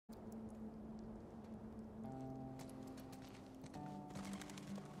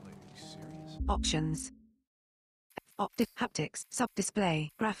Options. Haptics. Sub-display.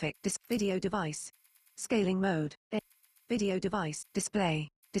 Graphic. Video device. Scaling mode. Video device. Display.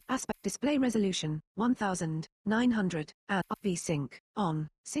 Aspect display resolution 1900 VSync on.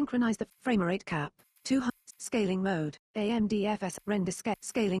 Synchronize the frame rate cap 200. Scaling mode AMDFS render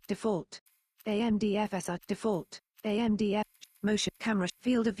scaling default AMDFS default AMDF motion camera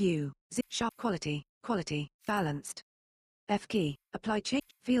field of view sharp quality balanced F key apply change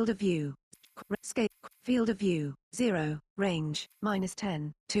field of view scale field of view 0 range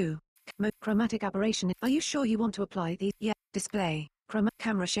 -10 2 chromatic aberration. Are you sure you want to apply these? Yeah. Display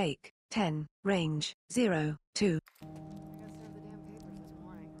camera shake 10 range 0 2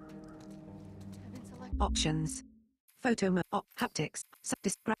 options. Photo mode haptics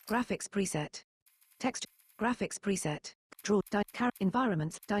graphics preset text graphics preset draw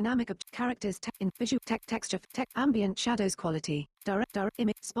environments dynamic characters in visual texture ambient shadows quality direct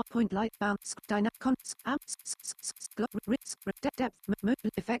image spot point light bounce dynamic depth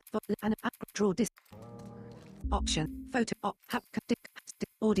effect and draw dis option photo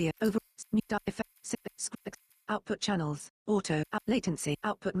audio over effect output channels auto latency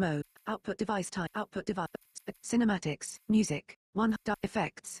output mode output device type output device cinematics music 1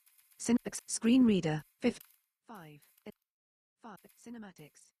 effects screen reader 5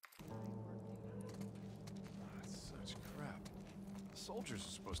 cinematics. That's such crap. The soldiers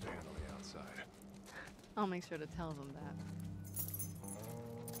are supposed to handle the outside. I'll make sure to tell them that.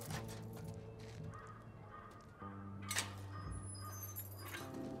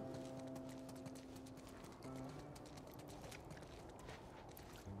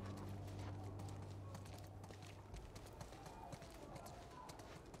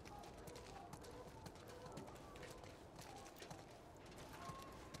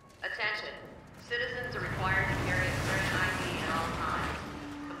 Attention. Citizens are required to carry a certain ID at all times.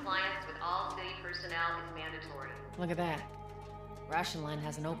 Compliance with all city personnel is mandatory. Look at that. Ration line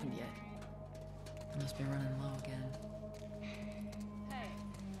hasn't opened yet. Must be running low again. Hey,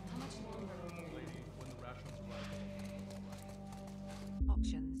 how much longer? Lady, when the rations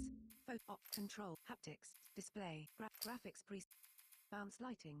Options. Photo control haptics display graphics bounce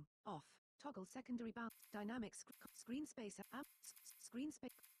lighting off toggle secondary bounce dynamics screen space screen space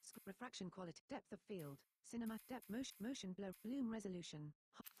refraction quality depth of field cinema depth motion blur bloom resolution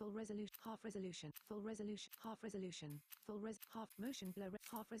full resolution half resolution full resolution half resolution full res half motion blur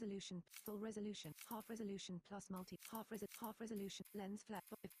half resolution full resolution half resolution plus multi half resolution lens flare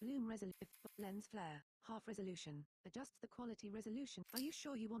if bloom resolution lens flare half resolution adjusts the quality resolution. Are you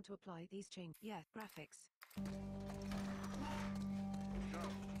sure you want to apply these change? Yeah. Graphics.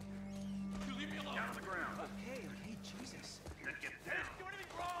 You leave me alone. Down on the ground. Okay, Jesus. Then get down. I didn't do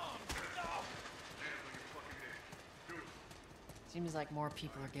anything wrong. No. Hands on your fucking head. Do it. Seems like more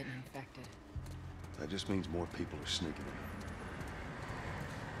people are getting infected. That just means more people are sneaking in.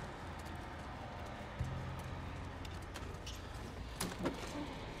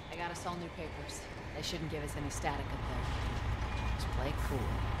 I got us all new papers. They shouldn't give us any static up there. Just play cool.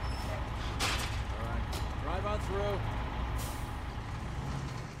 All right. Drive on through.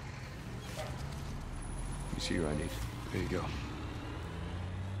 You see your ID. There you go.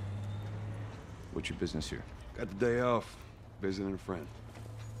 What's your business here? Got the day off. Visiting a friend.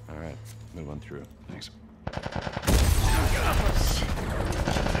 All right, move on through. Thanks.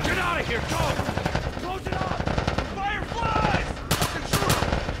 Get out of here! Go! Close it up! Fireflies! Fucking shoot 'em!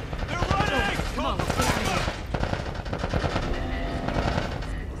 They're running! Come on, let's get out of here.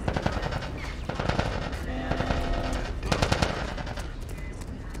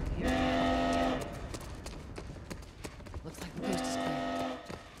 Looks like the coast is clear.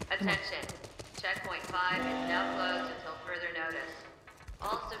 Attention. Checkpoint 5 is now closed until further notice.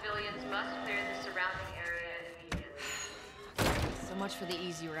 All civilians must clear the surrounding area immediately. So much for the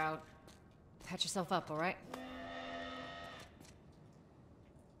easy route. Patch yourself up, all right?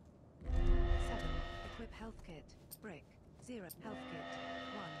 7. Equip health kit. Brick. 0. Health kit.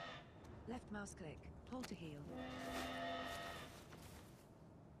 1. Left mouse click. Hold to heal.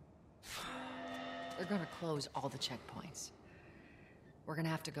 They're gonna close all the checkpoints. We're gonna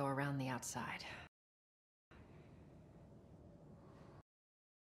have to go around the outside.